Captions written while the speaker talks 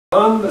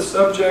On the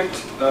subject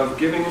of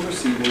giving and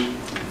receiving,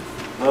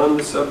 on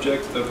the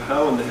subject of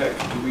how in the heck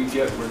do we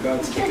get where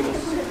God's taken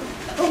us,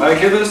 I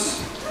give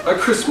us a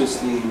Christmas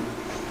theme,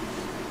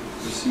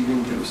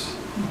 receiving gifts.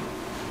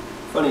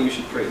 Funny you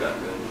should pray that,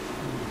 man.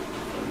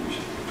 Funny you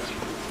should pray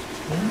that.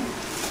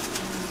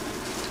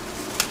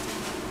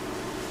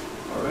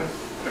 All right,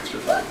 extra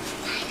fun.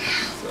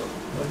 So,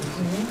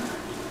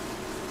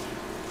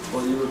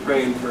 well, you were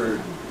praying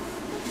for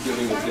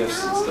giving of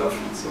gifts and stuff,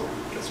 and so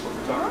guess what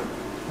we're talking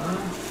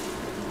about.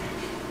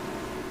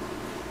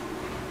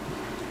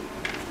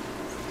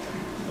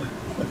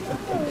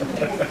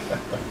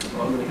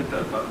 Well, I'm going to hit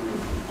that button.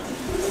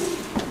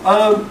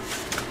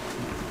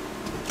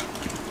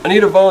 I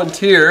need a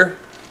volunteer.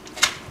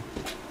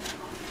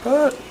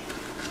 What?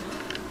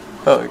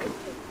 Oh, okay.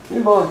 I need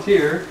a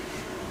volunteer.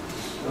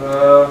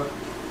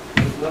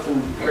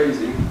 Nothing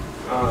crazy.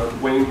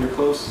 Wayne, you're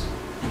close.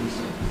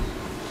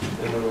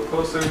 And a little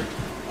closer.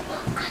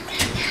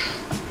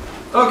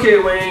 Okay,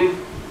 Wayne.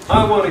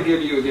 I want to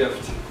give you a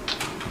gift.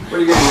 What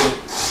are you giving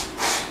me?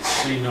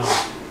 Say no.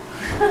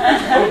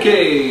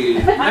 Okay,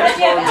 next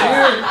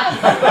volunteer.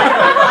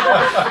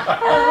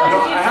 No,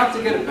 I have to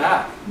get it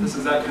back. This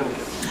is that kind of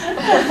gift.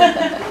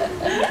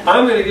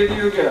 I'm going to give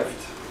you a gift.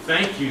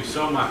 Thank you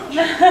so much.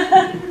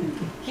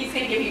 He's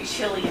going to give you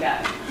chili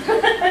back.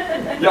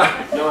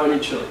 Yeah, no, I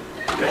need chili.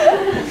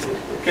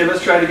 Okay,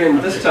 let's try it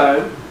again. This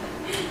time,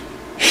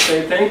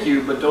 say thank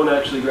you, but don't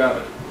actually grab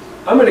it.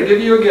 I'm going to give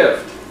you a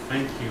gift.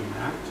 Thank you,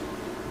 Matt.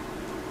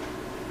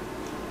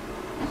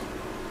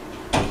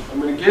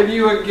 I'm going to give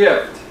you a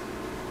gift.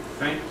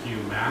 Thank you,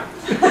 Matt.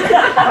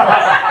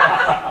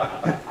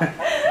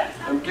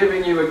 I'm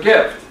giving you a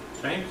gift.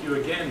 Thank you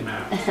again,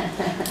 Matt.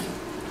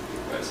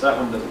 Right, so that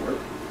one doesn't work.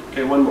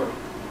 Okay, one more.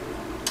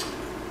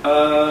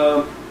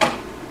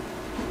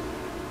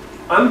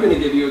 I'm going to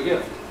give you a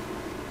gift.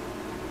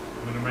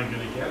 When am I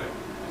going to get it?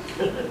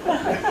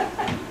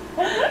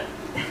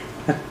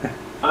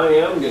 I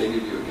am going to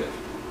give you a gift.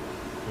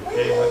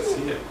 Okay, let's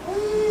see it.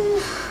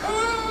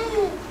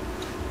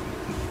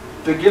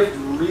 The gift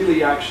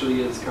really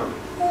actually is coming.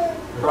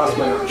 Cross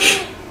my arms.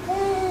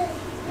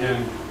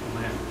 And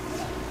when?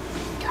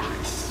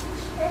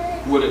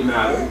 Would it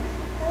matter?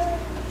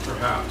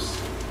 Perhaps.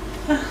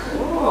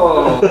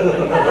 Oh.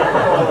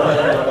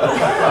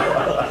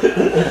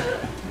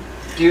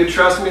 Do you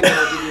trust me that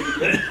I'll give you the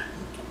gift?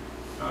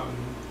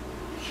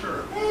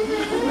 Sure.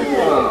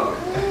 Oh.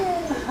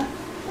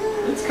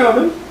 It's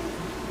coming.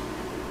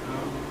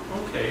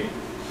 Okay.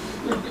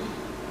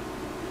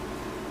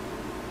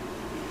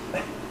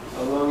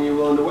 How long are you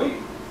willing to wait?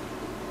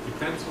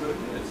 Depends what it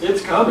is.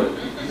 It's coming.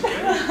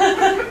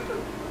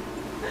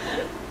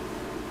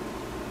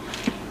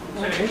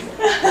 Okay.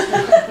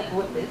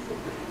 What is it?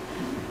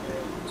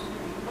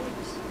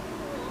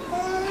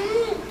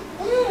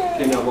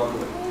 Okay, now walk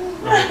away.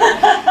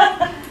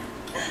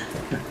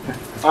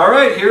 All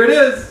right, here it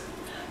is.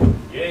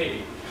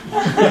 Yay.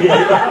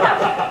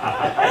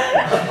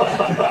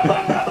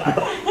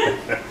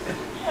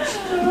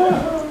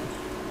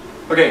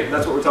 Okay,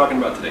 that's what we're talking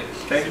about today.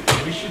 Okay.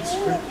 We should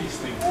script these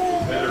things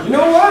better. You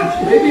know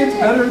what? Maybe it's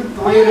better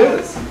the way it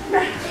is.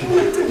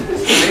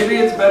 Maybe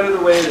it's better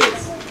the way it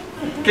is.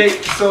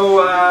 Okay,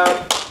 so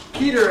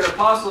Peter, an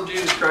apostle of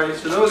Jesus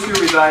Christ, to those who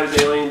reside as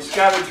aliens,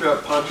 scattered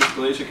throughout Pontus,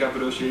 Galatia,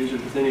 Cappadocia, Asia,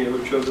 Bithynia, who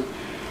were chosen,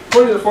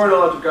 according to the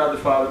foreknowledge of God the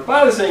Father,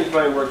 by the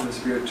sanctifying work of the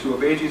Spirit, to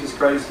obey Jesus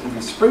Christ and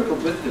be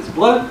sprinkled with His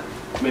blood,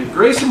 may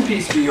grace and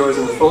peace be yours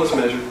in the fullest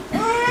measure.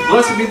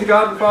 Blessed be the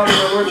God and Father of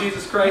our Lord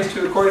Jesus Christ,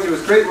 who according to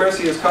His great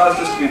mercy has caused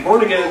us to be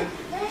born again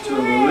to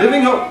a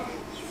living hope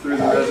through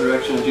the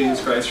resurrection of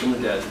Jesus Christ from the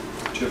dead,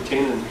 to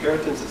obtain an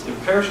inheritance that's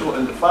imperishable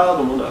and defiled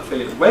and will not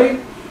fade away,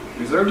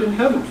 reserved in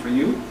heaven for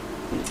you,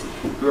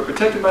 who are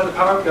protected by the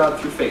power of God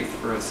through faith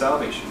for a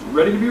salvation,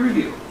 ready to be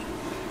revealed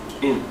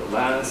in the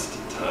last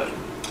time.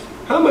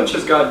 How much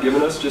has God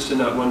given us just in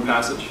that one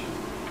passage?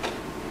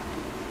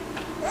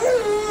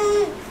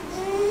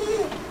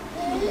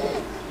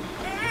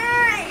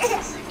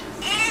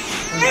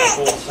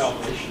 Whole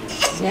salvation.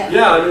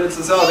 Yeah, I mean, it's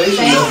the salvation.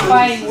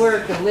 Sanctifying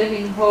work, a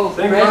living hope,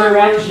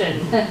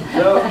 resurrection,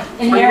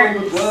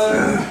 Inheritance,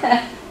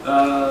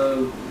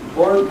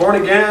 born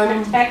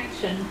again,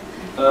 protection.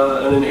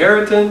 An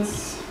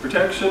inheritance,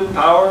 protection,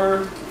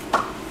 power.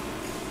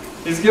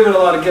 He's given a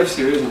lot of gifts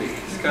here, isn't he?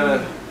 He's kind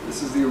of,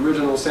 this is the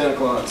original Santa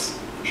Claus,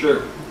 for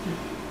sure.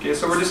 Okay,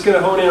 so we're just going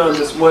to hone in on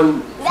this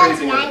one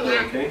phrasing of it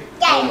there, okay?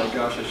 Oh my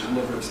gosh, I should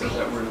never have said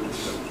that word in this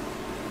film.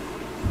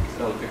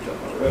 I'll picked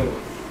up on it right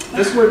away.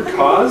 This word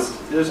caused,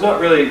 there's not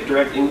really a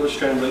direct English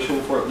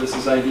translation for it. This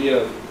is idea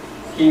of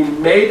He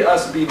made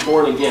us be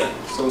born again.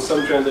 So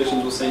some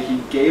translations will say He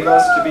gave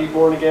us to be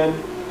born again.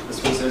 This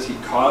one says He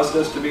caused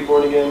us to be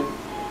born again.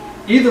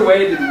 Either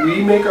way, did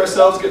we make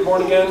ourselves get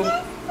born again?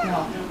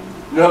 No.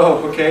 No,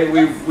 okay.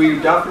 We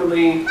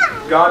definitely,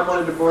 God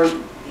wanted to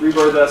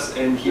rebirth us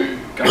and He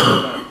got it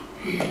done.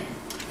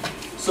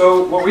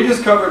 So what we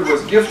just covered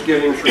was gift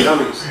giving for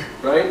dummies,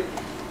 right?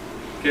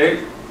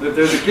 Okay, if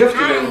there's a gift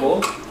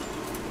available,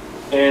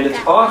 and it's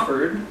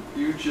offered,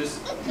 you just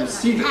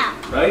receive it,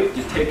 right?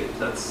 You take it.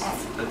 That's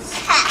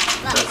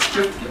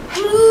gift giving.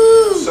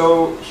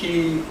 So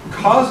he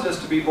caused us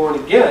to be born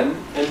again,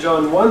 and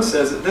John 1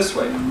 says it this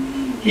way.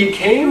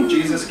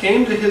 Jesus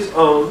came to his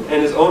own,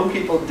 and his own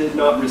people did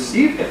not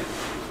receive him.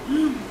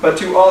 But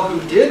to all who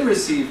did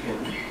receive him,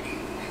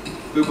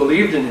 who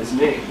believed in his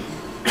name,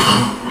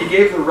 he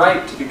gave the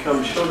right to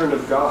become children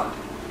of God,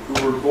 who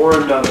were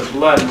born not of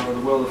blood, nor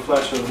the will of the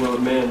flesh, nor the will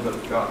of man, but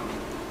of God.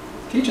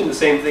 Teaching the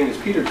same thing as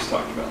Peter just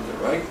talked about there,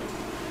 right?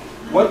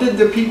 What did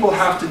the people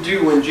have to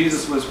do when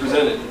Jesus was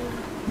presented?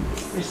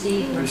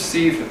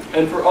 Receive him.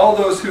 And for all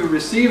those who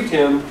received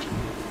him,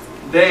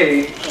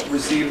 they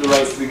received the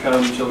right to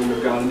become children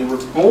of God. And they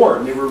were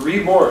born, they were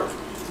reborn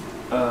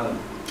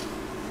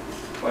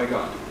by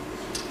God.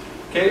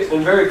 Okay,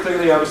 and very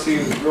clearly, obviously,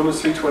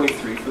 Romans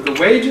 3:23. For the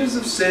wages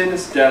of sin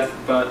is death,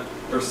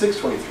 or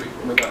 6:23.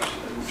 Oh my gosh,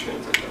 I didn't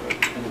translate that right.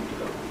 I didn't do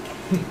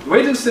that. The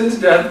wages of sin is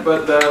death,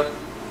 but the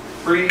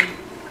free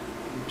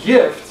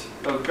gift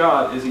of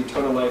God is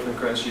eternal life in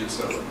Christ Jesus.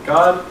 So what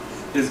God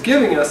is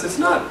giving us, it's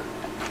not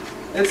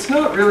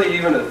really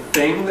even a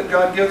thing that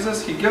God gives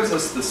us. He gives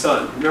us the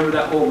Son. Remember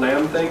that whole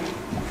lamb thing?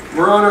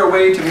 We're on our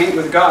way to meet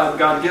with God.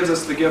 God gives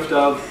us the gift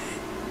of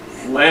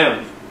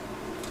lamb.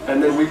 And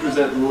then we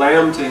present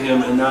lamb to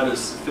him, and that is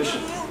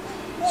sufficient.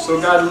 So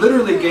God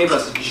literally gave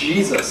us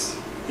Jesus.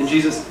 And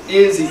Jesus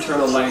is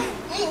eternal life.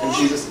 And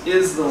Jesus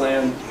is the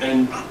lamb.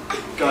 And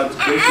God's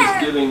grace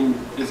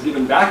is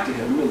given back to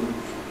him.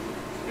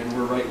 And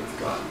we're right with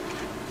God.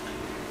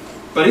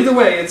 But either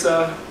way, it's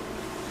a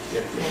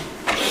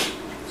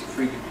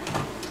free gift.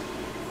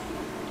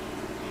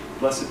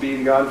 Blessed be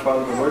the God and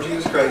Father of our Lord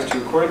Jesus Christ, who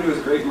according to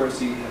his great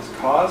mercy has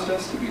caused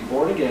us to be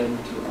born again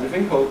to a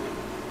living hope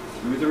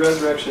through the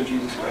resurrection of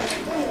Jesus Christ.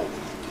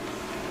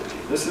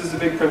 This is the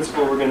big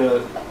principle we're going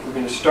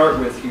to start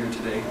with here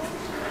today.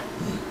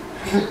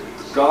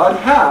 God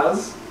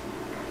has,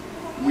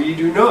 we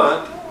do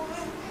not,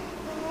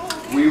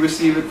 we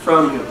receive it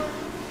from him.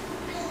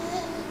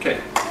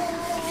 Okay.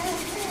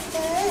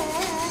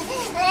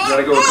 We've got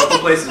to go a couple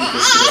places with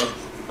this today.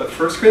 But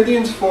 1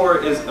 Corinthians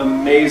 4 is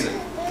amazing.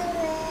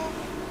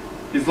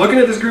 He's looking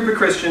at this group of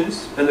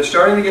Christians, and they're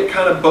starting to get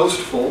kind of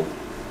boastful.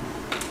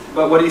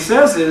 But what he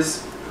says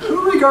is,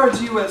 who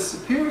regards you as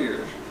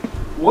superior?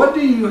 What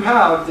do you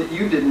have that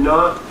you did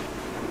not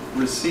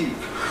receive?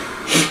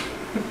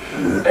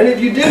 And if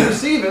you did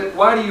receive it,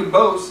 why do you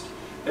boast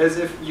as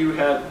if you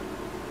had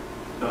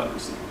not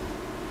received it?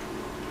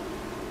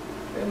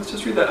 Okay, let's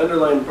just read that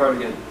underlined part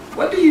again.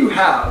 What do you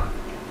have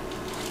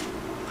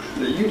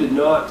that you did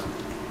not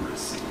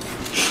receive?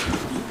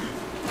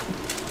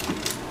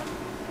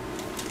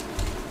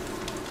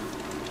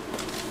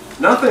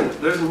 Nothing.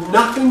 There's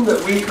nothing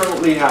that we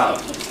currently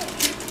have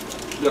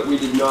that we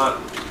did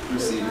not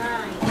receive.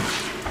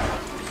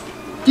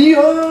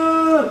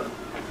 Dion!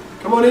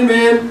 Come on in,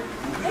 man.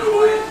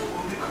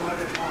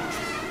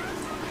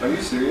 Are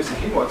you serious? If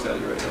he walks out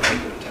of here right now, I'm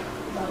going to attack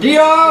him.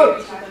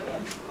 Dion!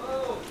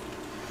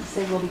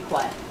 Say we'll be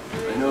quiet.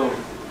 I know.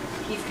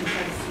 He's going to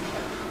try to see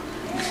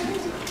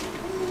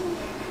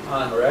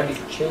I'm ready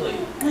for chili.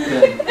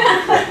 Ben.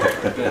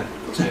 Ben.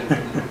 Go stand.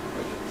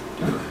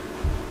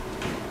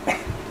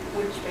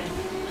 which Ben.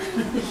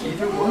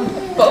 Either one.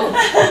 Both.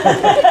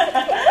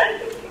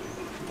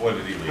 What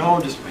did he leave? No,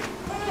 just wait.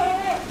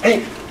 Hey!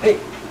 Hey!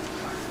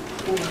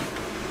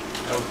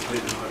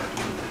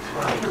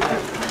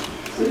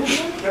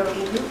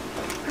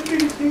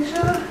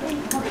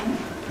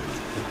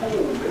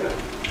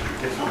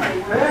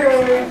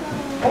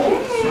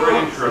 Sorry to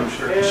interrupt,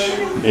 church.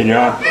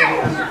 Yeah.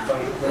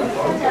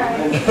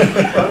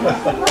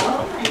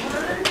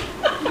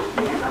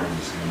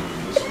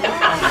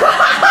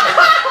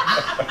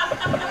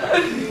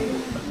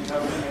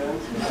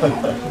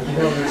 You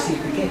don't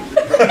receive the gift.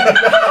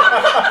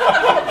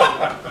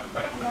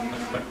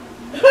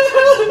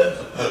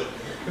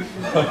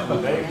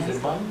 Bags in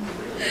mine.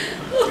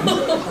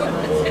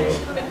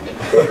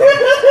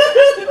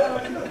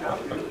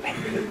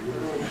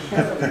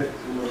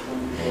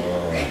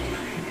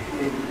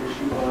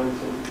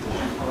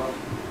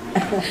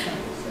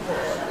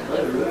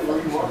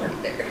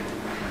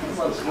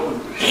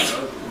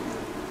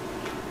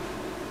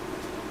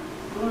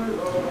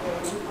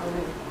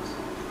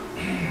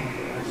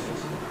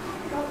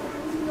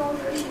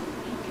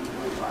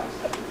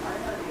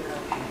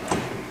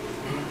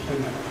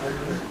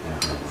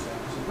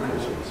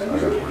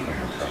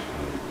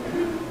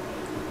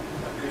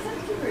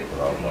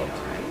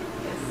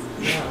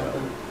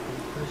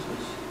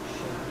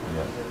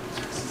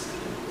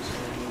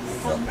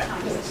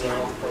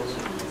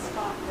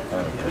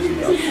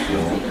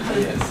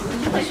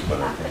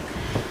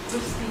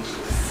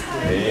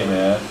 Hey,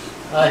 man.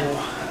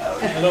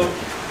 Hello.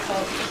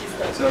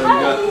 He's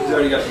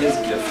already got his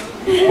gift.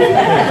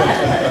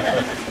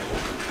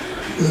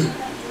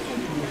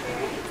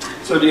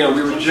 So Dion,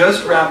 we were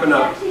just wrapping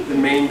up the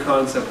main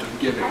concept of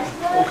giving.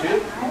 Okay.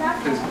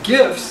 Because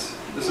gifts,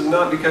 this is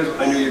not because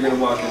I knew you're going to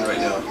walk in right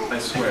now, I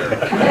swear.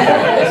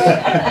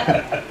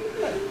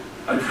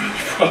 I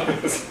really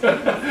promise.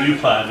 You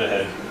planned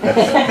ahead.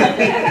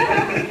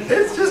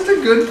 It's just a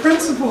good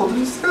principle to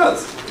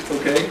discuss,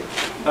 okay?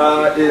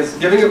 Is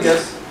giving of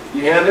gifts,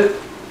 you hand it,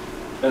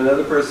 and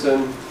another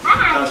person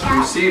has to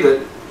receive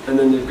it, and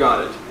then they've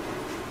got it.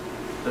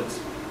 That's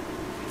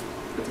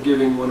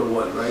giving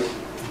 101, right?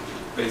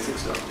 Basic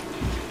stuff.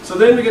 So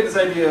then we get this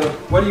idea,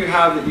 what do you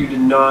have that you did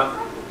not,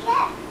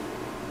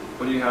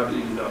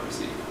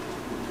 receive?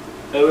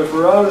 And if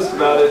we're honest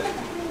about it,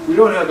 we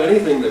don't have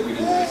anything that we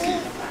didn't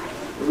receive.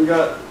 But we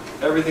got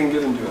everything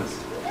given to us.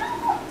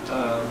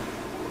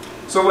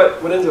 So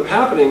what ends up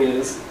happening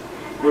is,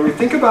 when we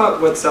think about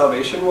what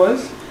salvation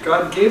was,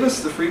 God gave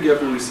us the free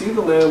gift, we received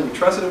the Lamb, we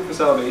trusted Him for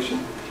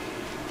salvation.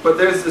 But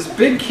there's this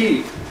big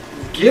key.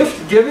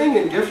 Gift giving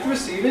and gift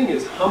receiving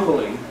is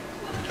humbling,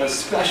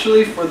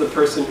 especially for the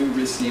person who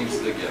receives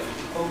the gift.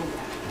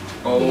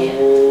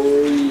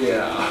 Oh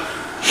yeah.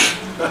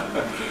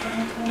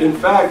 In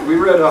fact, we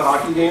were at a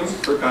hockey game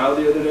for Kyle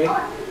the other day,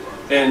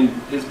 and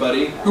his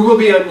buddy, who will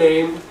be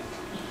unnamed,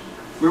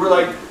 we were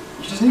like,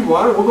 you just need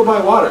water? We'll go buy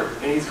water.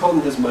 And he's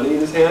holding his money in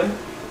his hand,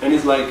 and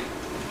he's like,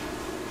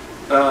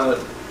 I'm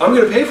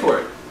going to pay for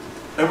it.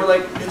 And we're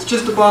like, it's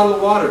just a bottle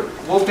of water.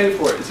 We'll pay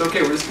for it. It's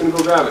okay. We're just going to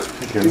go grab it.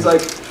 He's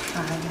like,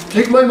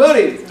 take my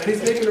money. And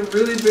he's making a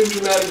really big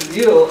dramatic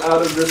deal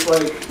out of this,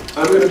 like,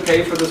 I'm going to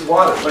pay for this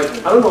water. Like,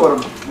 I don't know what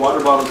a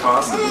water bottle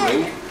costs at the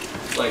rink.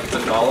 Like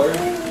 $1,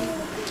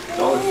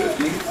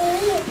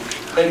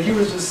 $1.50. And he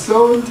was just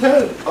so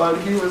intent on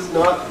he was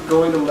not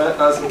going to let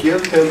us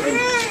give him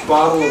a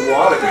bottle of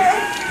water.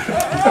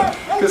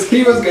 Because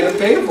he was going to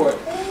pay for it.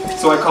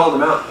 So I called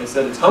him out. I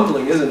said, it's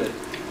humbling, isn't it?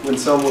 When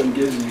someone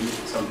gives you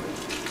something.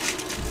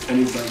 And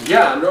he's like,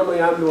 yeah,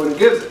 normally I'm the one who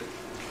gives it.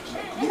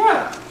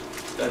 Yeah,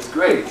 that's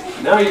great.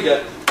 Now you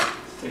get,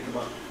 take a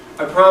bottle.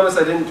 I promise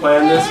I didn't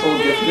plan this whole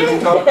gift giving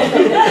talk. Dion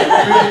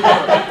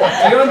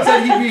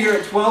said he'd be here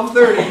at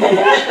 12:30.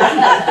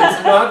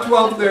 It's not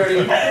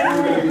 12:30.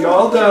 We're going to be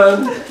all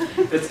done.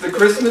 It's the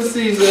Christmas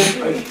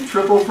season. I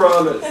triple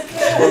promise.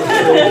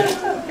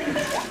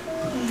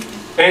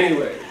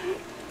 Anyway,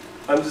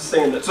 I'm just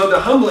saying that. So the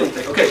humbling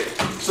thing. Okay,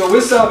 so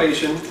with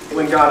salvation,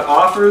 when God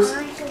offers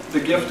the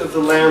gift of the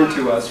Lamb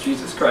to us,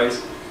 Jesus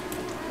Christ,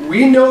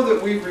 we know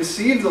that we've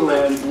received the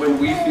Lamb when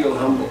we feel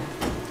humble.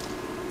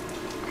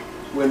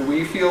 When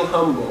we feel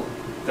humble,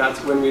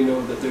 that's when we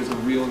know that there's a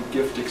real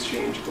gift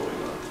exchange going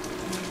on.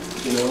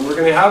 You know, and we're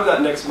going to have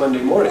that next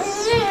Monday morning.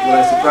 When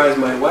I surprise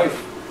my wife,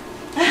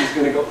 she's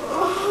going to go,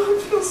 oh, I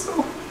just feel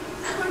so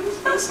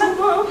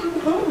wild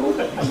and humble.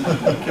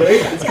 Okay,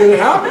 it's going to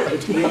happen.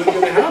 It's really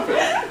going to happen.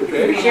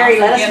 Okay? Sherry,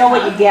 let us know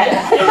what you get.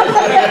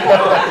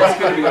 It's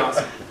going to be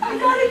awesome. I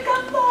got a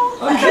gumball.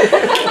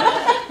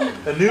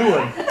 A new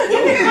one.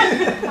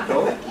 No.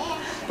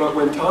 But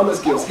when Thomas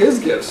gives his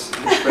gifts,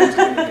 his friends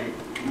are going to be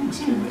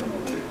extremely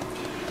humble too.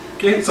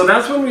 Okay, so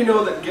that's when we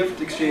know that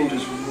gift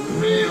exchanges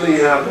really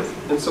happen.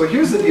 And so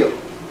here's the deal.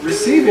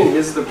 Receiving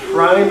is the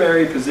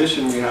primary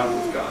position we have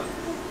with God.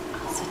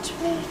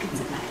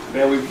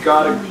 Man, we've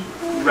got to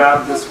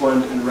grab this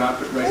one and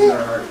wrap it right in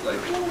our heart.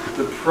 Like,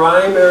 the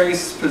primary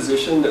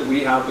position that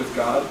we have with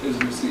God is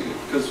receiving.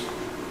 Because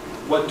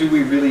what do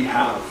we really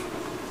have?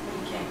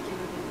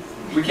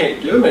 We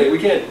can't give Him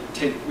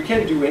anything. We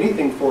can't do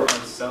anything for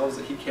ourselves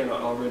that He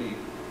cannot already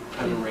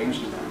have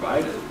arranged and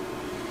provided.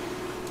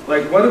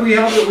 Like, what do we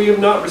have that we have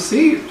not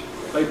received?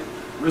 Like,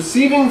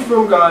 receiving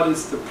from God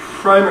is the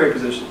primary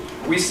position.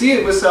 We see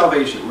it with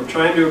salvation. We're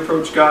trying to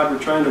approach God. We're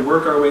trying to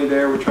work our way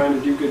there. We're trying to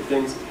do good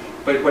things.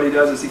 But what He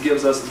does is He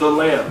gives us the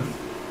Lamb.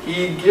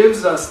 He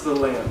gives us the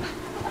Lamb.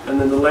 And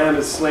then the Lamb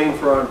is slain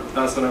for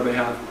us on our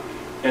behalf.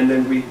 And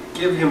then we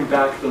give Him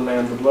back the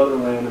Lamb, the blood of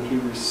the Lamb, and He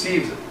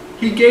receives it.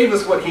 He gave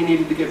us what He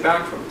needed to get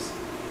back from us.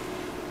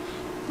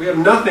 We have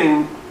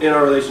nothing in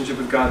our relationship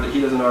with God that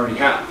He doesn't already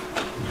have.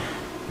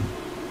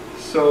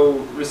 So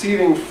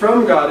receiving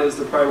from God is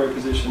the primary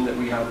position that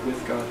we have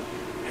with God.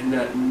 And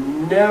that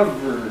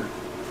never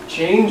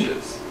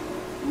changes.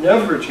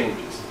 Never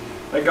changes.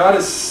 Like, God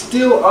is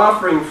still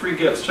offering free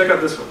gifts. Check out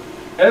this one.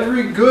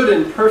 Every good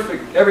and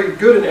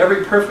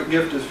every perfect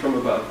gift is from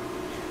above,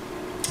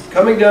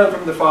 coming down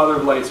from the Father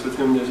of lights, with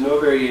whom there's no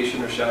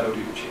variation or shadow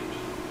due to change.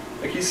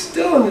 Like, He's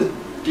still in the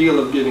deal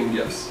of giving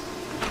gifts.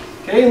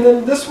 Okay, and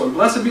then this one.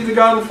 Blessed be the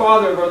God and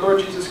Father of our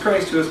Lord Jesus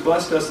Christ, who has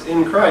blessed us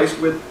in Christ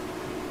with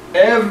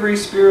every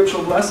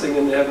spiritual blessing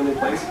in the heavenly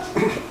places.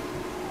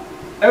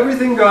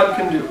 Everything God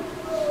can do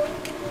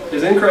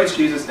is in Christ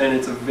Jesus, and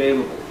it's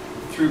available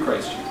through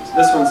Christ Jesus.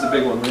 This one's the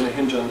big one. We're going to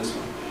hinge on this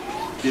one.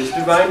 His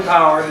divine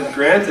power has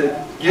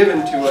given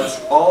to us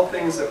all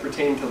things that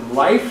pertain to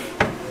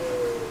life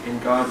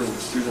and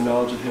godliness through the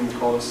knowledge of Him who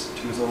called us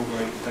to His own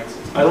glory and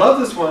excellence. I love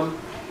this one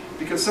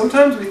because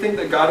sometimes we think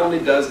that God only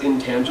does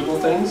intangible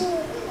things.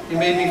 He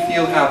made me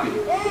feel happy.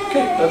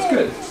 Okay, that's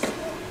good.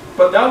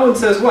 But that one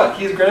says what?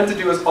 He has granted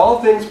to us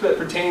all things that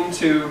pertain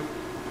to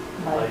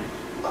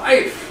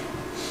life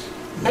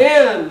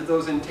and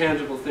those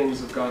intangible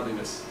things of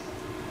godliness.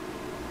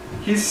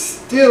 He's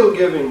still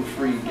giving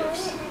free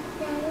gifts.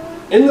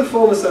 In the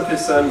fullness of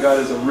his Son, God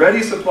is a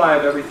ready supply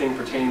of everything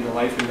pertaining to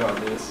life and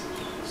godliness.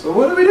 So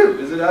what do?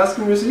 Is it ask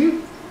and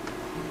receive?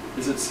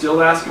 Is it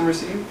still ask and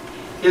receive?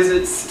 Is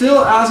it still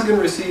ask and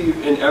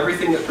receive in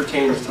everything that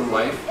pertains to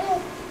life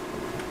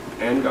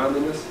and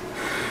godliness?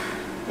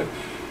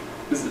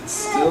 Is it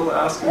still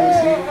ask and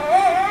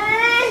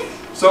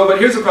receive? So, but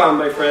here's the problem,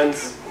 my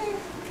friends.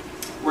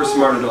 We're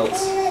smart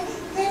adults.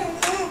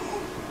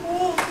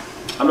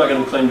 I'm not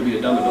going to claim to be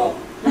a dumb adult.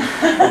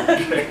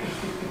 Okay?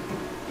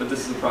 But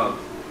this is the problem.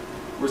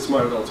 We're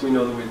smart adults. We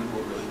know the way the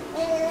world really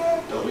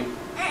works. Don't we?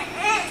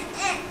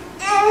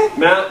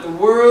 Matt, the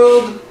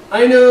world,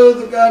 I know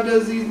that God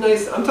does these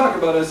nice... I'm talking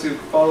about us who've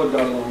followed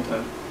God a long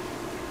time.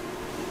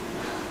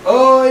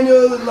 Oh, I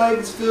know that life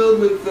is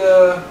filled with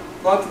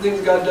lots of things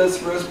God does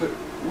for us, but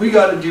we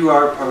got to do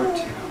our part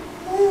too.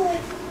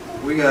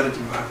 We got to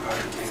do our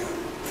part too.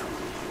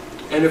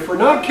 And if we're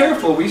not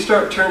careful, we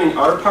start turning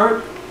our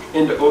part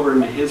over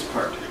into His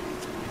part.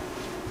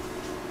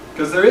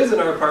 Because there is an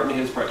our part and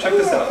His part. Check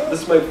this out.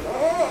 This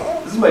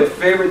is my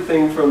favorite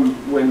thing from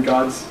when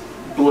God's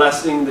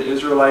blessing the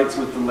Israelites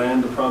with the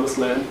land, the promised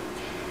land.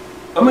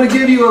 I'm going to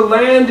give you a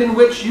land in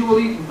which you will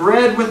eat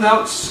bread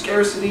without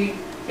scarcity,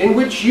 in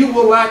which you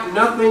will lack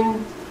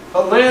nothing,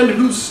 a land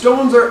whose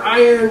stones are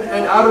iron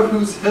and out of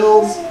whose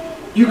hills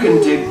you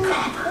can dig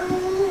copper.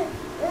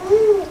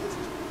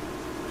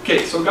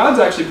 Okay, so God's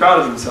actually proud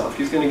of Himself.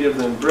 He's going to give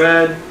them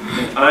bread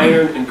and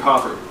iron and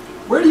copper.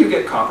 Where do you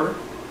get copper?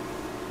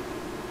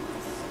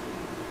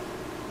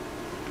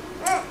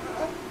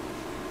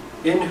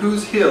 In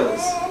whose hills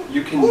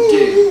you can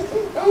dig.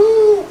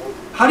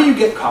 How do you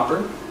get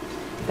copper?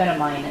 Gotta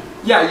mine it.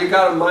 Yeah, you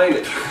gotta mine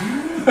it.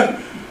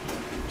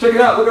 Check it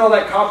out, look at all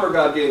that copper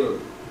God gave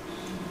them.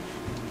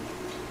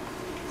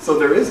 So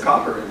there is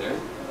copper in there.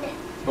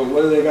 But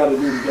what do they gotta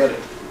do to get it?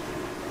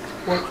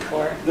 Work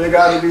for it. They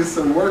gotta do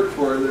some work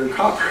for their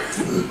copper.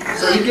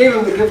 So He gave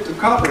them the gift of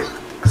copper.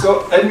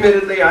 So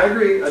admittedly, I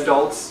agree,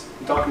 adults,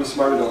 I'm talking to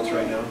smart adults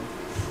right now.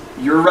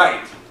 You're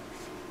right.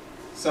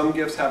 Some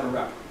gifts have a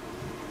wrapper.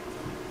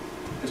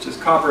 It's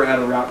just copper had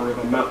a wrapper of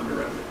a mountain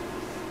around it.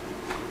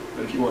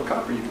 But if you want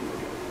copper, you can look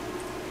at it.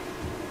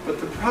 But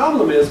the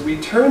problem is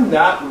we turn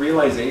that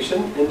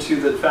realization into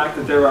the fact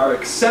that there are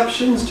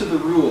exceptions to the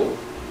rule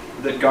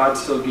that God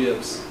still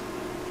gives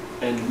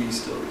and we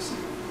still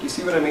receive. Do you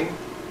see what I mean?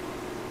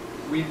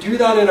 We do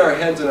that in our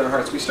heads and our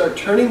hearts. We start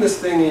turning this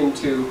thing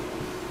into,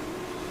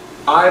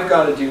 I've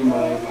got to do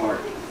my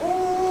part.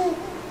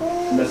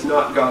 And that's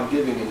not God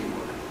giving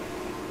anymore.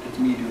 It's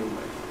me doing my part.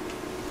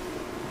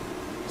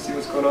 See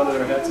what's going on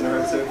in our heads and our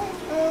hearts there?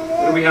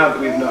 What do we have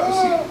that we have not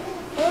received?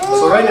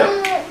 So right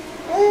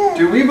now,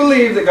 do we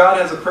believe that God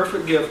has a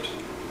perfect gift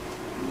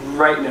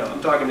right now?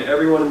 I'm talking to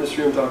everyone in this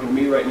room, I'm talking to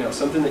me right now.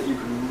 Something that you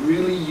could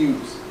really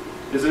use.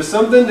 Is there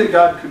something that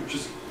God could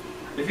just,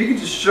 if He could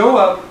just show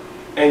up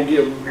and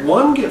give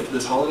one gift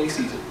this holiday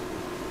season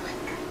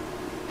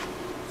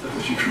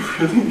that you could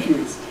really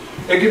use?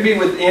 It could be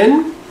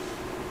within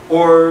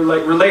or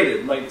like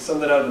related, like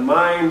something out of the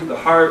mind, the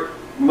heart,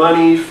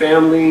 money,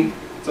 family,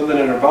 something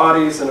in our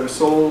bodies and our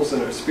souls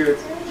and our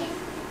spirits.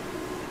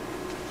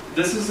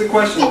 This is the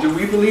question. Do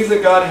we believe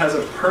that God has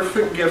a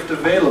perfect gift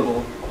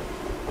available?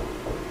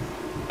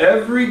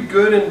 Every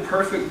good and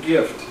perfect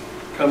gift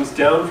comes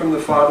down from the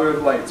Father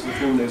of lights, with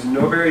whom there's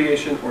no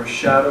variation or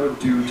shadow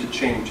due to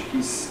change.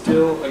 He's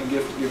still a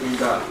gift-giving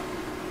God.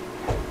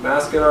 I'm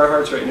asking our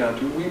hearts right now,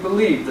 do we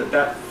believe that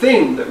that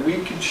thing that we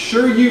could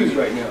sure use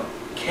right now,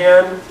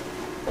 can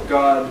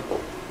God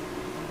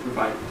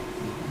provide it?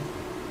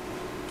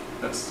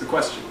 That's the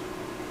question.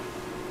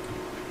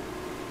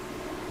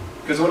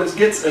 Because when it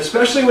gets,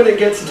 especially when it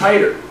gets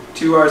tighter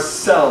to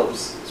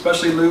ourselves,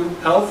 especially Lou,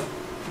 health,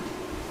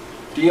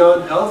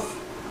 Dion, health,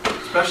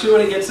 especially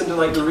when it gets into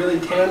like the really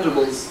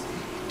tangibles,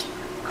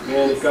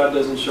 man, if God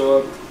doesn't show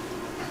up,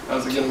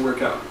 how's it going to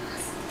work out?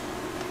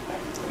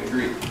 I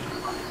agree.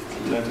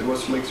 Sometimes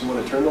it makes you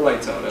want to turn the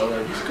lights out, Ella,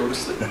 and just go to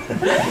sleep.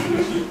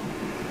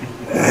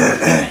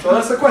 So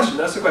that's the question.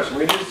 That's the question.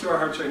 We're going to do this to our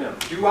hearts right now.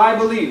 Do I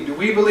believe, do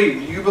we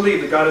believe, do you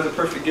believe that God has a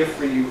perfect gift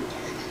for you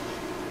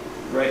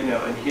right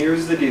now? And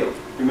here's the deal.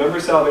 Remember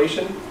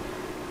salvation?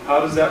 How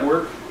does that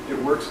work? It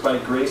works by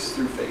grace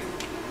through faith.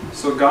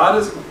 So God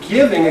is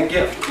giving a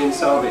gift in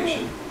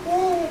salvation.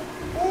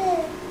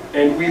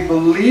 And we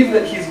believe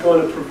that He's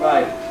going to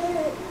provide it.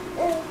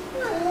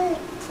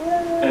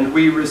 And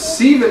we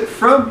receive it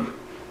from Him.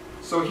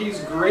 So He's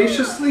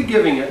graciously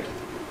giving it,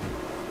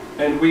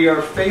 and we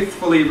are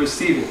faithfully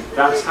receiving it.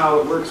 That's how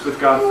it works with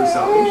God for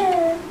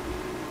salvation.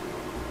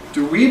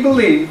 Do we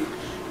believe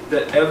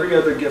that every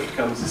other gift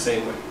comes the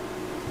same way?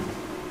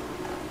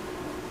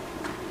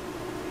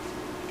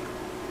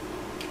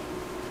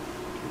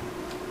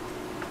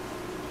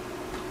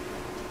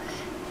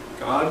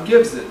 God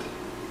gives it,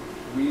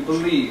 we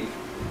believe,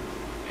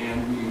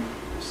 and we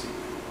receive.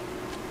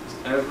 It's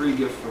every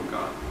gift from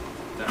God,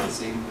 that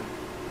same way.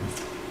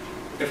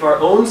 If our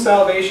own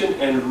salvation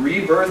and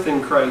rebirth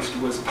in Christ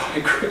was by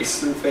grace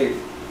through faith,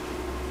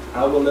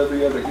 how will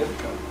every other gift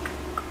come?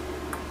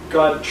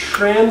 God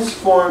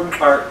transformed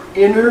our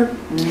inner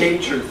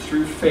nature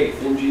through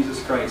faith in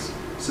Jesus Christ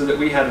so that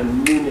we had a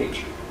new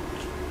nature.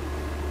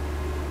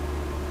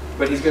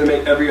 But he's going to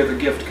make every other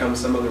gift come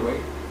some other way.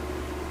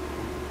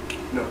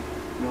 No.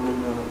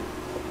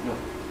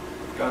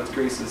 God's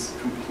grace is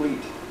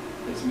complete.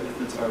 His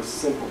methods are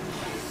simple.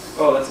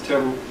 Oh, that's a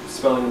terrible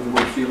spelling of the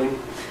word feeling.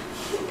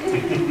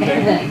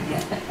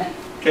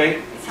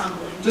 Okay? It's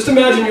humbling. Just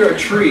imagine you're a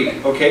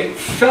tree, okay?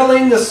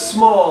 Felling the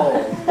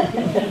small,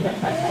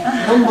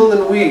 humble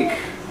and weak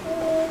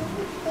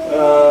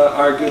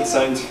are good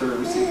signs for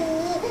receiving.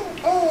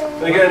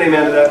 Can I get an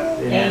amen to that?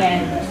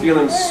 Amen.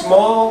 Feeling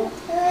small,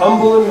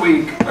 humble, and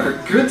weak are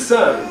good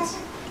signs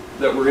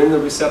that we're in the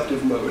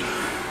receptive mode.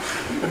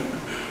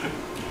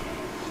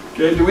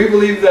 Okay, do we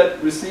believe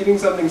that receiving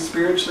something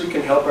spiritually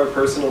can help our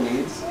personal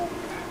needs?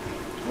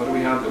 What do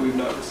we have that we've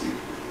not received?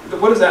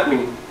 What does that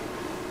mean?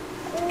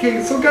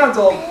 Okay, so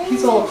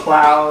he's all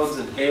clouds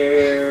and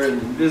air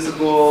and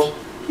invisible.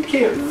 He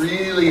can't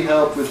really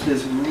help with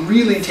his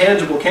really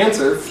tangible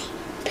cancer.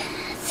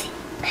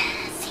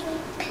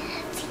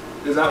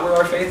 Is that where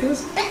our faith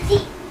is?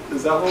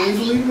 Is that what we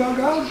believe about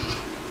God?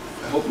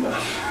 I hope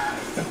not.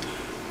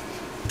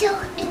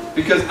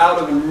 Because out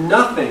of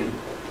nothing,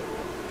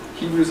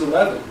 Hebrews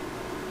 11,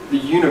 the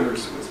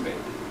universe was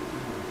made.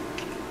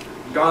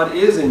 God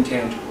is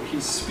intangible.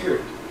 He's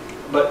spirit.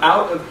 But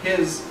out of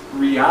his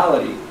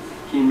reality,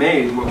 he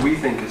made what we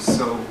think is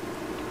so.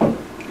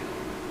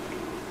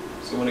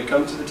 So when it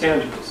comes to the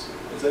tangibles,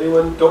 does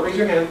anyone, don't raise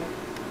your hand,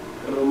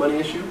 got a money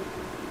issue?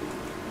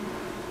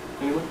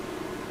 Anyone?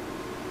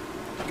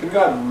 Can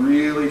God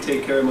really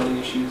take care of money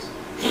issues?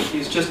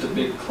 He's just a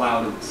big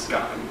cloud in the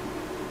sky.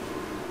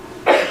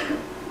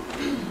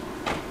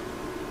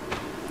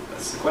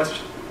 That's the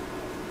question.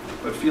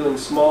 But feeling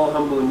small,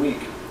 humble, and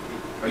weak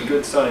are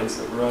good signs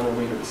that we're on our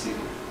way to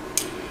receiving.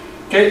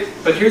 Okay,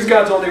 but here's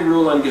God's only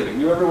rule on giving.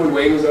 You remember when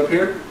Wayne was up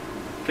here?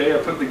 Okay, I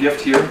put the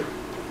gift here.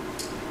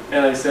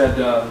 And I said,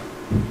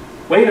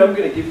 Wayne, I'm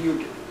going to give you a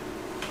gift.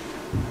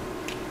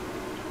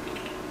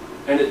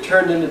 And it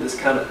turned into this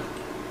kind of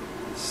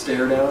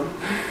stare down.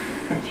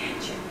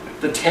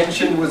 The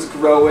tension was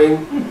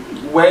growing.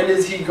 When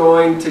is he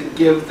going to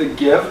give the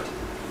gift?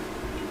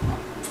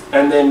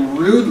 And then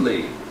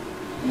rudely,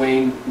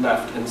 Wayne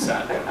left and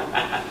sat down.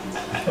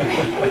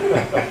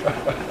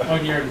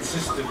 On your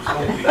insistence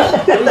only.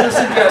 It was a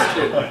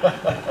suggestion.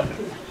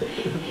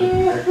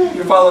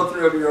 You follow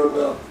through of your own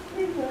will.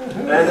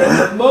 And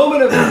at the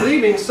moment of him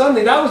leaving,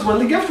 suddenly that was when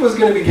the gift was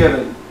going to be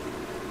given.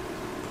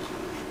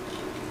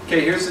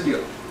 Okay, here's the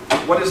deal.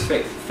 What is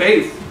faith?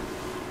 Faith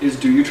is,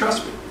 do you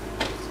trust me?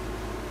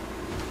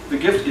 The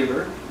gift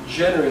giver,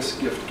 generous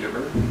gift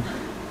giver,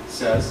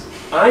 says,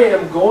 I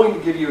am going to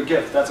give you a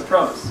gift. That's a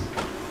promise.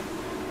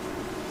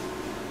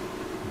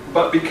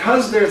 But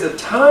because there's a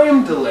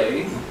time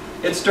delay,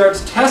 it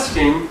starts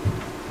testing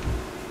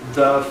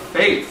the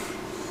faith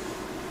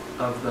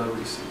of the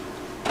receiver.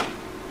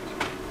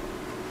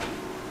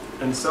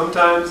 And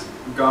sometimes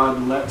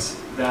God lets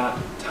that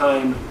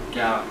time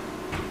gap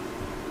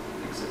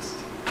exist.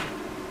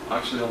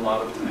 Actually, a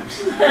lot of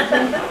times.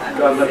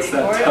 God lets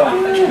that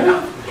time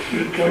gap.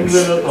 It comes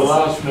in at the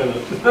last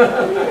minute.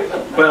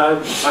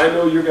 But I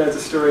know your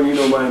guys' story and you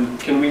know mine.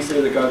 Can we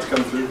say that God's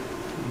come through?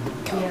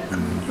 Yes.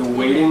 The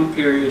waiting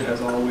period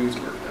has always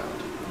worked out.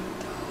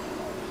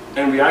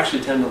 And we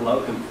actually tend to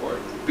love him for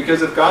it.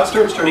 Because if God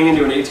starts turning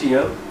into an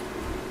ATM,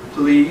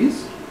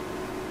 please,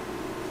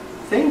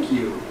 thank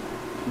you,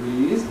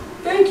 please,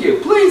 thank you,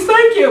 please,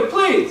 thank you,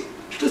 please,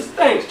 just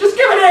thanks, just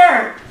give it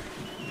air.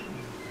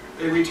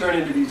 And we turn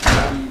into these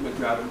happy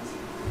McGrathens.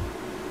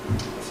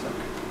 That's not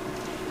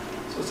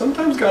good. So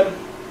sometimes God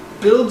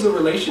builds a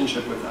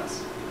relationship with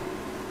us.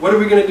 What are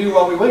we going to do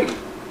while we wait?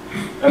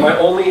 Am I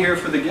only here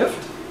for the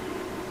gift?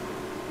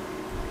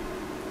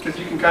 Because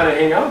you can kind of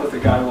hang out with the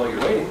guy while you're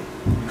waiting.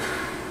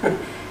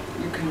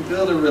 You can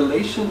build a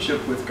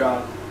relationship with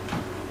God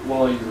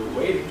while you're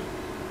waiting.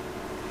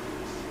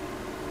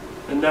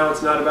 And now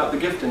it's not about the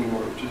gift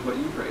anymore, which is what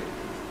you prayed.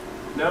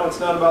 Now it's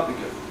not about the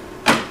gift.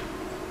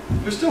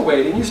 You're still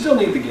waiting, you still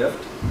need the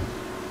gift,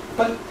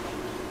 but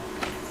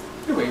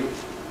you're waiting.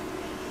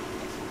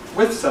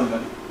 With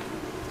somebody.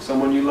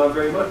 Someone you love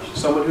very much.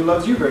 Someone who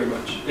loves you very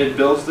much. It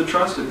builds the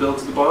trust, it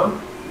builds the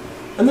bond.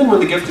 And then when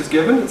the gift is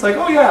given, it's like,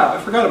 oh yeah,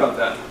 I forgot about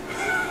that.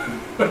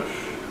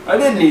 I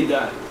did need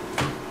that.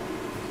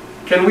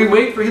 Can we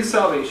wait for his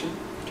salvation?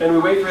 Can we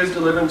wait for his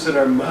deliverance in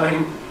our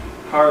mind,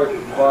 heart,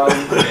 body,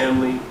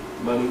 family,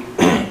 money,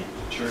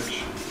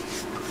 church?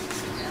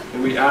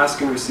 Can we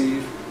ask and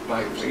receive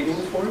by waiting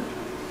for it?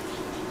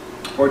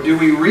 Or do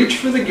we reach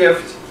for the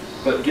gift,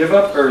 but give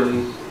up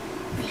early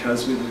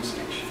because we lose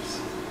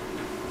patience?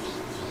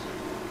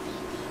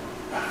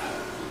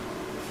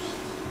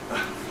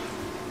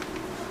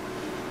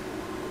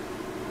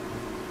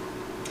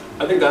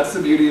 I think that's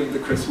the beauty of the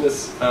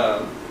Christmas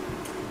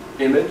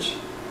image,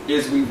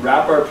 is we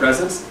wrap our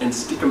presents and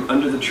stick them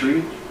under the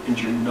tree, and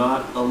you're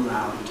not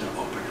allowed to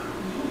open them.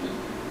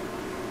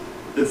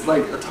 It's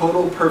like a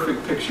total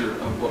perfect picture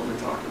of what we're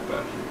talking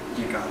about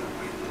here. You gotta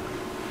wait.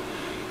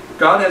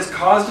 God has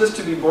caused us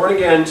to be born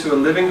again to a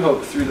living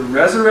hope through the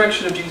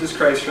resurrection of Jesus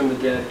Christ from the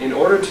dead in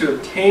order to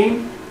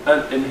obtain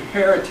an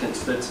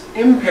inheritance that's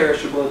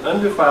imperishable and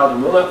undefiled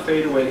and will not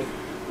fade away,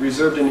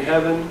 reserved in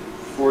heaven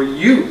for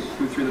you,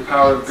 who through the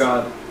power of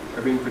God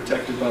are being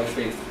protected by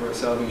faith for a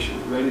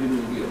salvation, ready to be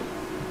revealed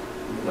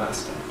in the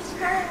last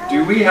times.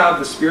 Do we have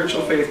the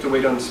spiritual faith to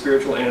wait on the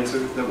spiritual answer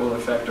that will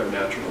affect our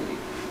natural need?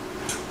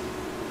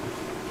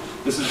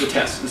 This is the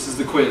test. This is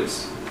the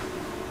quiz.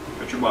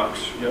 Put your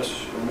box.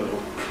 Yes or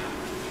no?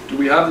 Do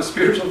we have the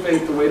spiritual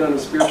faith to wait on the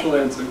spiritual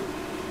answer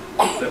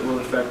that will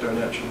affect our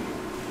natural need?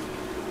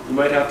 You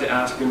might have to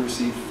ask and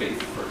receive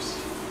faith first.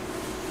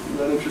 Isn't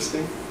that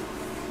interesting?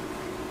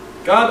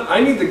 God,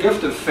 I need the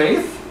gift of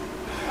faith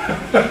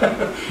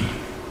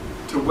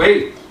to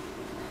wait.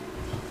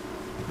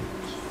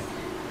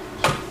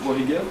 Will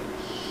He give?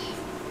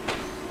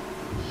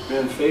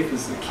 Man, faith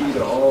is the key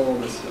to all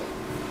this stuff.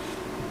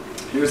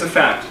 Here's a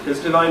fact.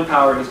 His divine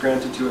power has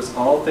granted to us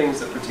all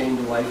things that pertain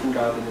to life and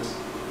godliness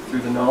through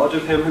the knowledge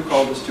of Him who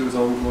called us to His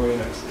own glory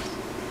and excellence.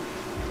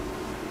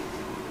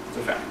 It's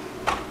a fact.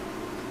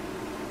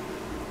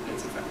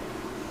 It's a fact.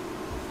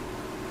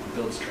 It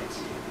builds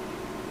trust.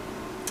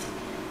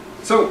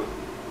 So,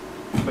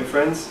 my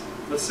friends,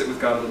 let's sit with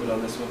God a little bit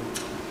on this one.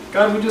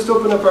 God, we just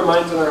open up our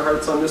minds and our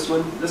hearts on this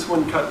one. This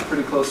one cut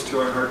pretty close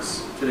to our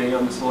hearts today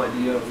on this whole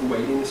idea of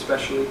waiting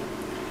especially.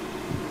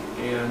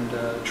 And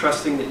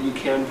trusting that you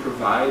can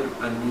provide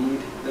a need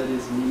that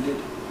is needed.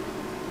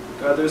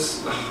 God,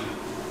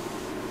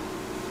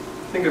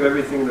 think of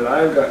everything that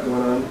I've got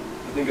going on.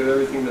 I think of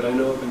everything that I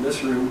know of in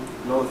this room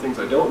and all the things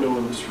I don't know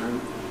in this room.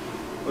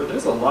 Lord,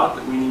 there's a lot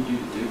that we need you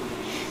to do.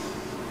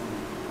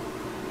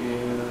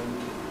 And,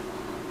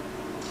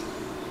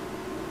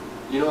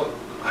 you know,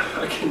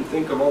 I can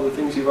think of all the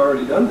things you've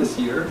already done this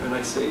year, and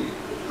I say,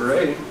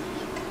 hooray.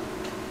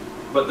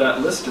 But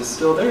that list is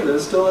still there.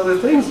 There's still other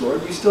things,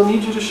 Lord. We still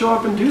need you to show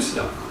up and do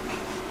stuff.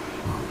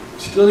 We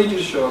still need you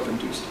to show up and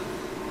do stuff.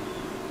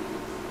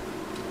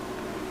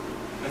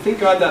 I think,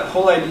 God, that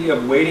whole idea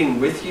of waiting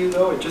with you,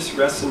 though, it just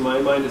rests in my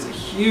mind as a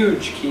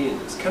huge key in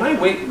this. Can I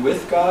wait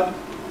with God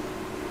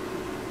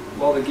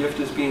while the gift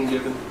is being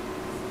given?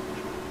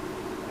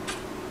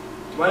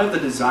 Do I have the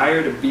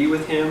desire to be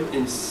with Him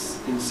in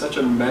such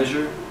a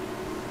measure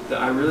that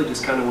I really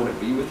just kind of want to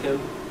be with Him?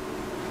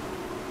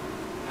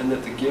 And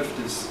that the gift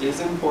is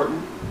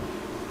important,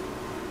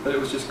 but it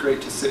was just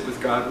great to sit with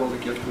God while the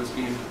gift was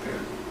being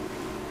prepared.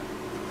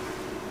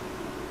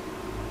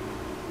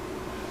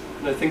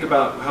 And I think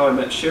about how I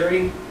met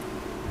Sherry,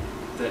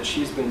 that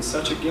she's been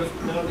such a gift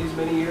now these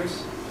many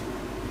years,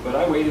 but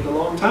I waited a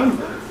long time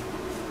for her.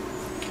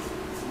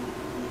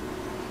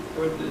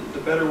 Lord,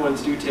 the better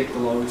ones do take the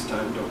longest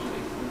time, don't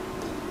they?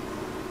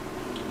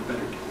 The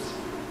better gifts.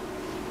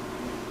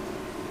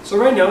 So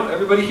right now,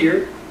 everybody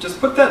here, just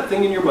put that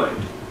thing in your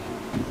mind.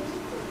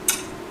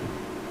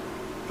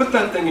 Put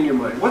that thing in your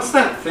mind. What's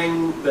that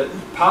thing that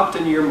popped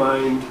into your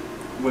mind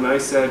when I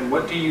said,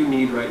 what do you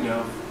need right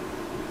now?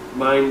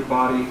 Mind,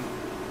 body,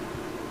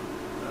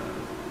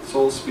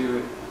 soul,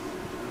 spirit,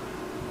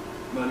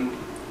 money.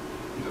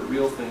 These are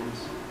real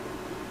things.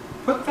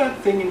 Put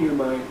that thing in your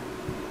mind,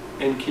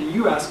 and can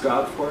you ask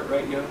God for it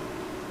right now? You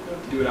don't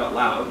have to do it out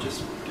loud.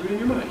 Just do it in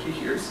your mind. He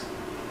hears.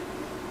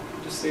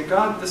 Just say,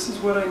 God, this is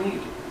what I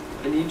need.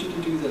 I need you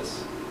to do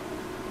this.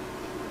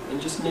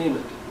 And just name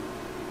it.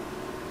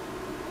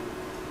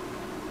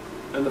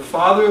 And the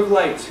Father of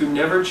lights, who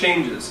never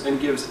changes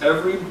and gives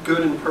every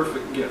good and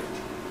perfect gift,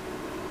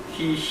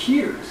 He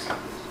hears.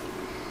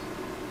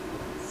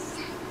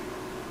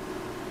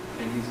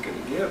 And He's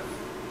going to give.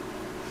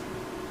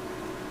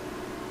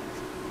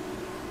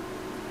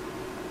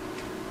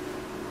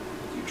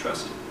 Do you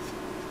trust Him?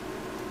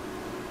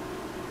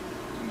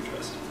 Do you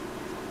trust Him?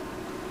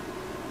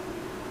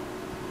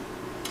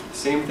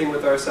 Same thing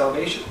with our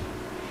salvation.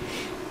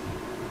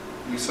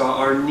 We saw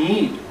our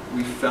need.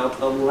 We felt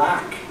a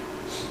lack.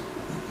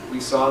 We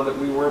saw that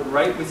we weren't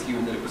right with you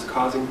and that it was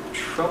causing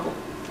trouble.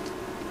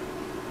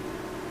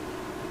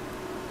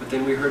 But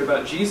then we heard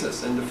about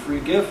Jesus and the free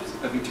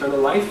gift of eternal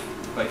life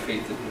by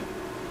faith in Him.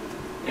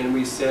 And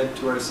we said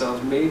to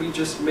ourselves, maybe,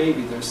 just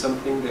maybe, there's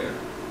something there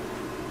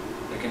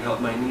that can help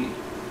my need.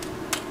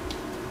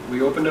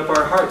 We opened up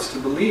our hearts to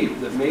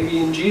believe that maybe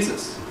in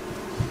Jesus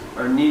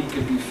our need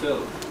could be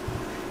filled.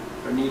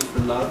 Our need for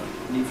love,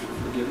 need for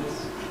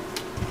forgiveness.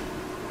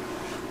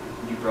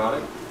 And you brought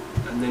it.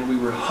 And then we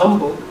were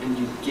humbled, and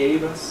you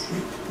gave us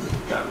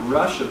that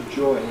rush of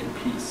joy and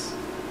peace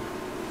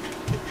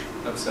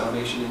of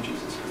salvation in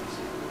Jesus Christ.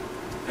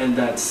 And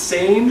that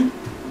same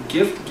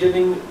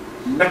gift-giving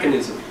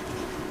mechanism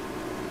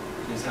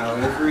is how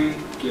every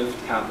gift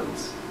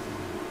happens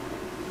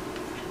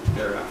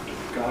thereafter.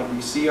 God,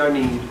 we see our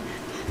need.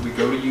 We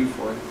go to you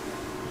for it.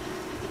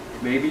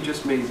 Maybe,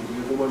 just maybe,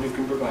 you're the one who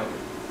can provide it.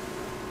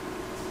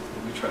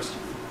 And we trust you.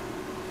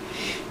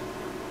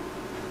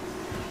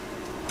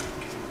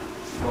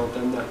 We've all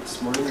done that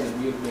this morning, and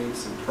we have made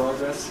some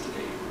progress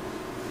today.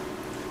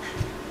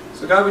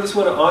 So God, we just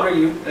want to honor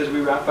you as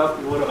we wrap up.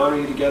 We want to honor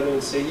you together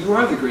and say you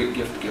are the great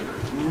gift giver.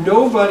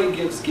 Nobody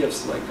gives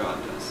gifts like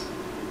God does.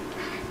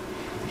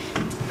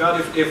 God,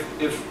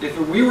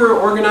 if we were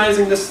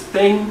organizing this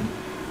thing,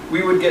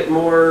 we would get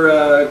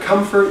more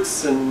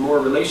comforts and more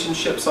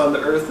relationships on the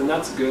earth, and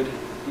that's good.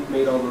 You've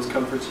made all those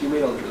comforts. You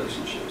made all those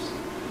relationships.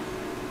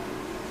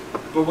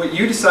 But what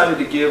you decided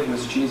to give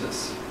was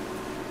Jesus.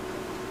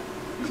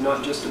 He's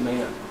not just a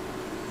man.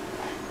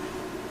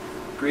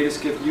 The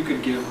greatest gift you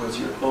could give was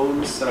your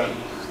own Son.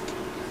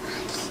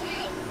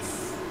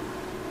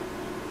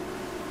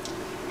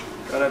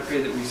 God, I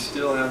pray that we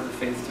still have the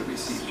faith to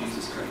receive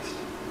Jesus Christ,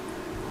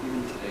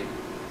 even today,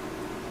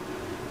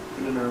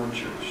 even in our own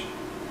church.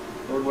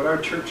 Lord, what our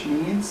church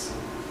needs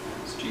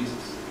is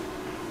Jesus.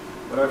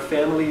 What our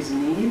families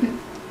need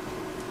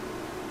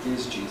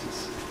is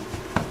Jesus.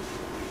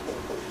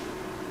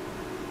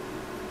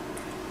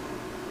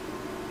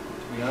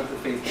 We have the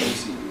faith to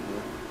receive you,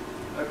 Lord.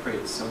 I pray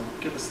it's so.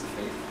 Give us the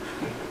faith.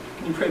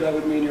 Can you pray that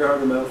with me in your heart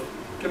and mouth?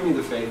 Give me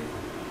the faith.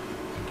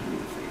 Give me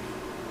the faith.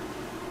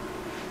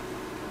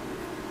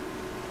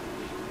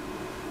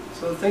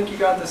 So thank you,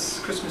 God, this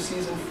Christmas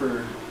season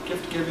for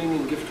gift giving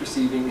and gift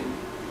receiving, and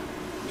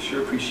we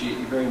sure appreciate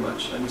you very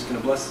much. I'm just going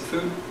to bless the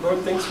food. Lord,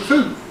 thanks for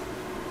food.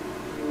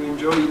 We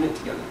enjoy eating it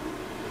together.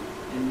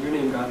 In your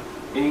name, God.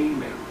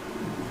 Amen.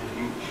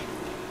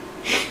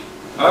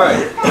 All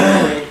right.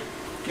 Anyway,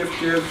 gift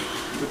give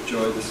with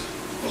joy this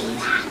holy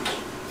season.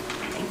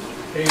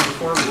 Hey,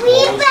 before we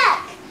Read close,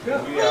 back!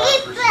 can we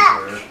ask for some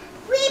prayer?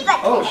 Read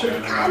back! Oh, sure.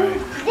 Jen and I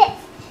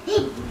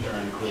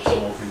trying to quit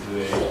smoking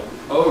today.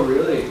 Oh,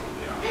 really?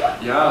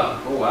 Yeah.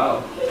 Yeah. Oh,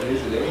 wow.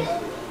 Today's the day.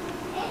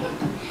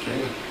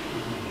 Okay.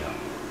 Yeah.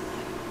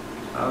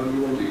 How do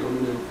you want to do? You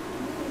want me to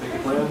make a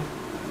plan?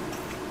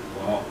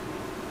 Well,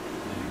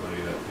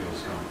 anybody that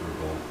feels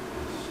comfortable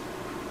is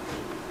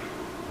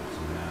put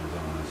some hands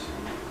on us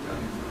and pray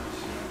for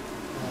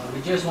us.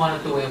 We just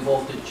wanted to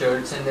involve the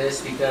church in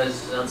this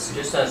because that's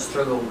just a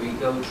struggle we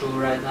go through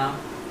right now.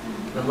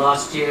 The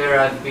last year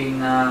I've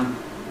been, a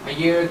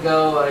year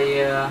ago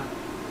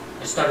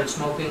I started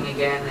smoking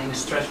again in a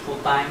stressful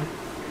time.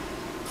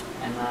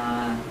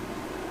 And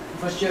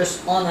it was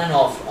just on and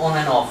off, on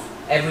and off.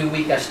 Every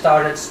week I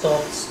started,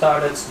 stopped,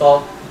 started,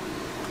 stopped.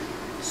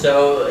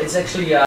 So it's actually